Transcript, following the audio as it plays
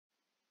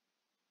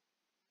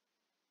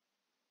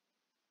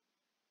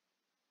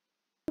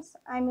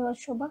I'm your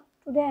Shobha.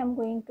 Today I'm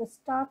going to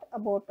start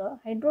about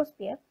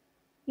hydrosphere,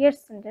 year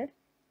standard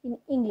in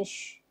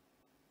English.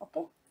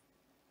 Okay.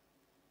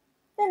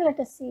 Then let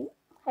us see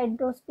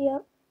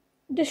hydrosphere,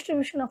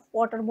 distribution of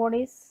water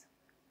bodies.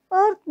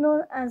 Earth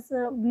known as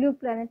a blue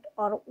planet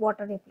or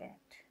watery planet.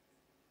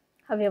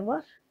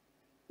 However,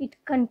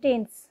 it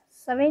contains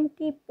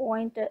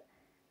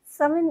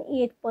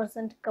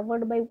 70.78%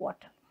 covered by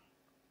water.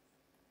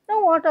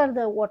 Now, what are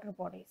the water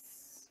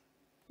bodies?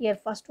 Here,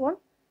 first one,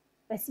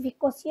 Pacific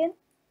Ocean,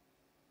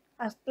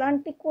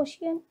 Atlantic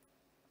Ocean,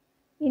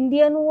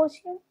 Indian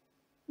Ocean,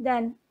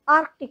 then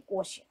Arctic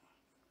Ocean,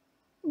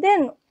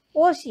 then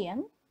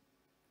ocean,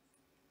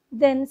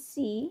 then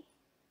sea,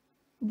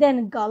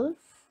 then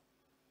gulf,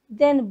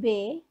 then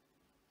bay,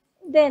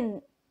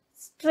 then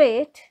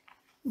strait,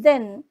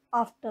 then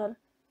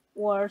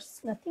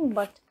afterwards nothing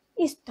but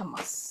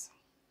isthmus.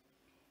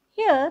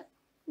 Here,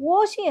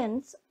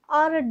 oceans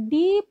are a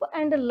deep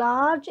and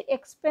large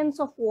expanse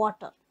of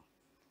water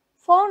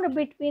found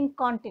between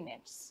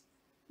continents.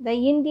 The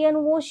Indian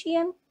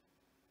Ocean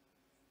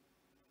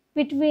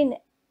between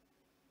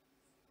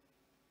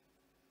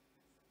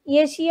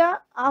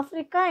Asia,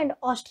 Africa and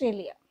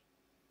Australia.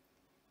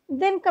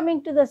 Then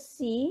coming to the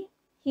sea,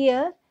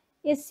 here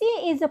a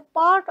sea is a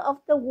part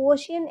of the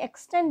ocean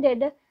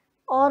extended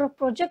or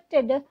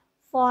projected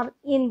for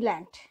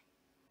inland.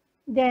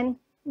 Then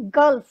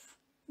gulf,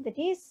 that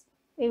is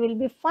we will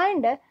be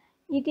find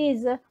it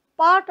is a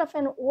part of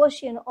an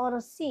ocean or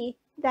a sea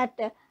that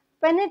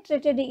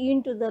penetrated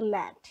into the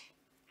land.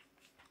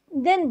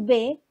 Then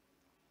bay,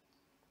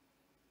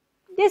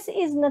 this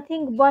is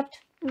nothing but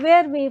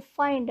where we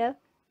find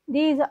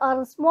these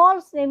are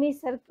small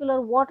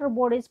semicircular water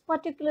bodies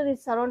particularly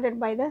surrounded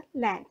by the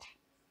land.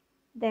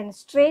 Then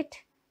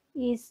strait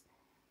is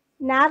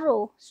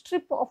narrow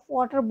strip of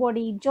water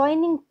body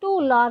joining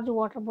two large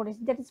water bodies,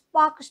 that is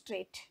Park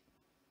Strait.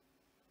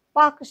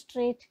 Park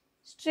Strait,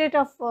 Strait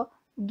of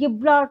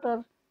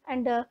Gibraltar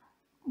and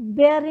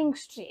Bering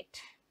Strait.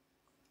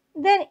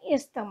 Then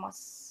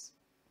isthmus.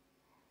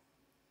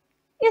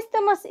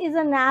 Isthmus is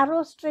a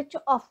narrow stretch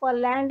of a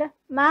land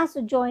mass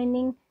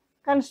joining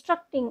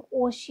constructing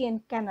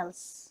ocean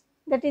canals,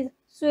 that is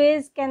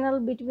Suez Canal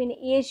between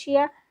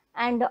Asia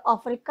and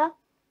Africa,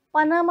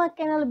 Panama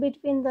Canal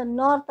between the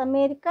North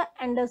America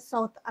and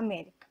South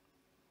America.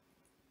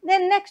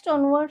 Then next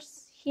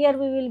onwards, here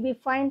we will be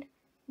find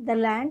the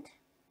land,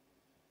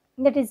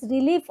 that is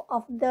relief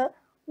of the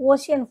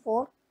ocean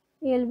floor,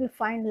 we will be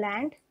find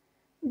land.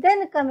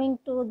 Then coming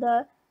to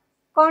the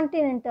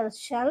continental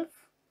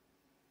shelf,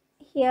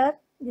 here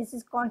this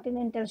is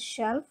continental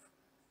shelf,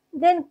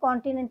 then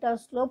continental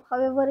slope,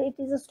 however it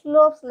is a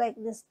slopes like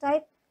this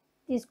type,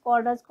 it is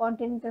called as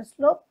continental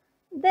slope.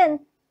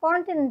 Then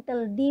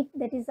continental deep,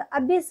 that is the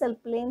abyssal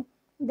plain,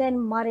 then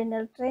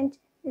marinal trench,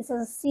 this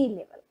is sea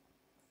level.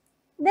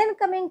 Then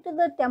coming to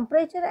the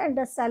temperature and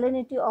the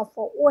salinity of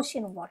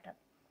ocean water.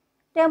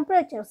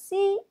 Temperature,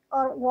 sea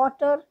or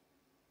water,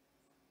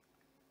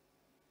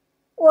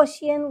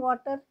 ocean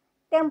water,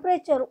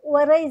 temperature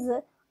varies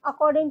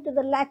according to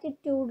the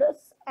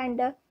latitudes and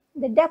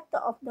the depth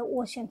of the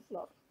ocean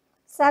floor.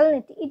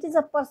 Salinity, it is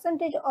a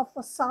percentage of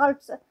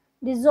salts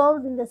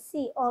dissolved in the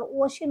sea or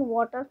ocean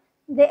water.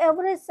 The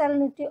average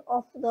salinity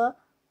of the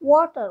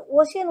water,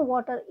 ocean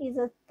water, is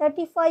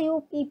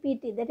 35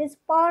 ppt, that is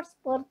parts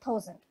per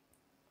thousand.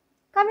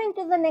 Coming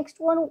to the next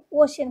one,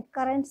 ocean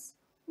currents,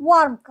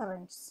 warm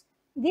currents.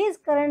 These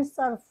currents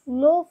are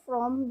flow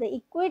from the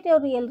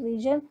equatorial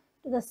region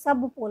to the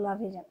subpolar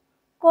region.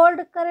 Cold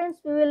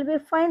currents, we will be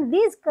find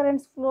these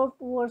currents flow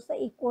towards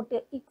the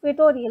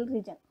equatorial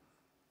region.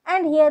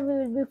 And here we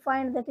will be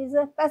find that is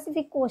a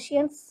Pacific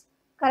Ocean's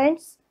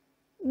currents,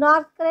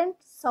 north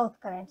currents, south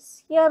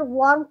currents. Here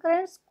warm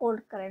currents, cold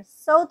currents.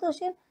 South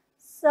Ocean,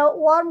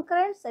 warm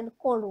currents and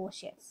cold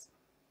oceans.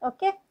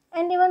 Okay,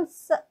 and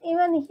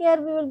even here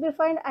we will be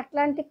find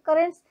Atlantic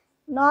currents,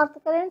 north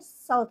currents,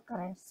 south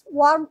currents,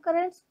 warm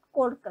currents,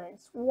 cold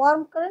currents,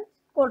 warm currents,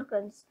 cold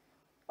currents.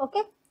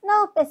 Okay,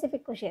 now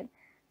Pacific Ocean.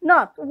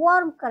 North,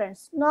 warm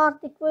currents,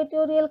 north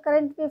equatorial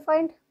current we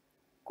find,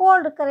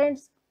 cold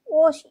currents,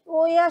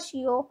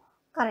 Oyashi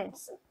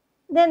currents.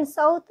 Then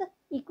south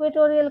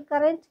equatorial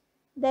current,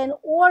 then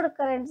old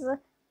currents,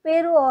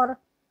 Peru or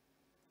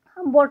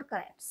Humboldt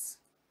currents.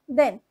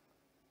 Then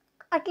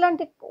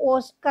Atlantic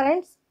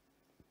currents,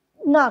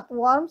 north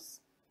warms,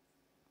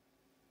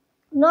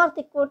 north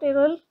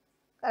equatorial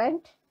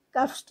current,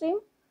 Gulf Stream,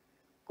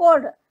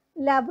 cold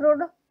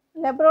Labrador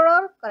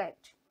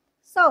current.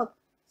 South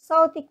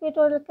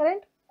equatorial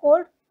current,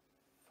 cold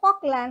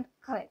Falkland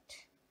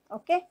current.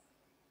 Okay.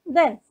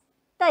 Then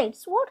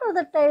tides. What are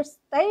the tides?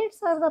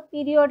 Tides are the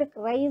periodic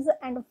rise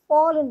and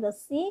fall in the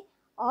sea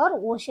or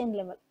ocean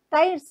level.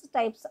 Tides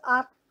types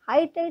are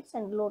high tides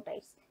and low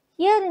tides.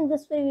 Here in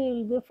this way we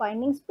will be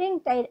finding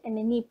spring tide and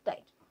a neap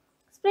tide.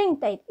 Spring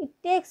tide, it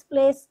takes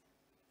place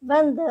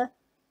when the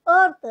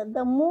earth,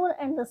 the moon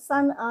and the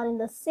sun are in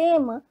the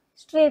same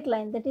straight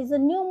line, that is a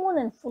new moon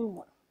and full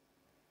moon.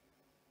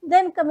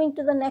 Then coming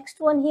to the next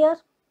one here,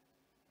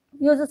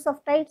 uses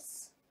of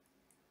tides.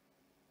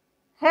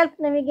 help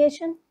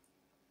navigation.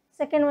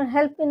 Second one,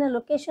 help in the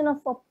location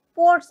of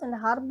ports and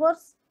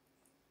harbors.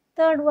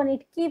 Third one,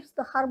 it keeps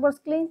the harbors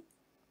clean.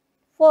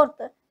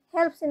 Fourth,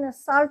 helps in a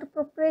salt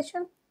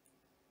preparation.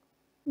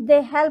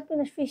 They help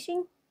in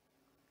fishing.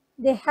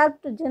 They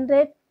help to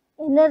generate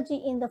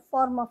energy in the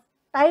form of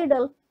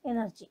tidal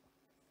energy.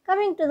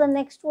 Coming to the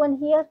next one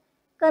here,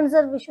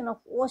 conservation of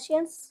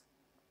oceans.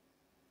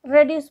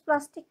 Reduce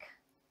plastic.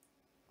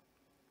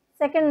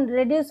 Second,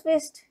 reduce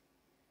waste.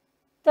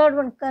 Third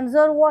one,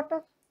 conserve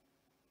water.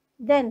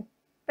 Then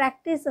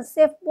practice a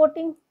safe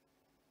boating.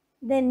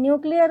 Then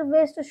nuclear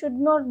waste should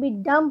not be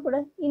dumped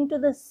into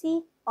the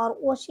sea or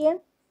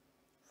ocean.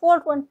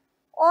 Fourth one,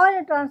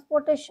 oil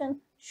transportation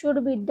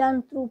should be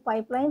done through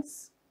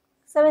pipelines.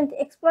 Seventh,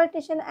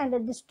 exploitation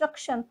and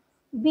destruction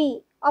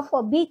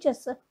of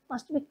beaches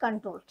must be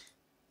controlled.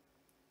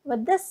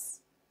 With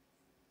this,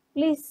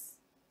 please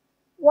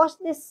watch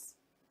this.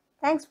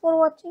 Thanks for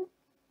watching.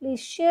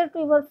 Please share to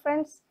your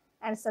friends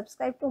and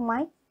subscribe to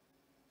my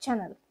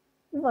channel.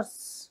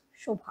 Yours,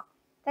 Shobha.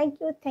 Thank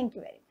you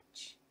very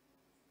much.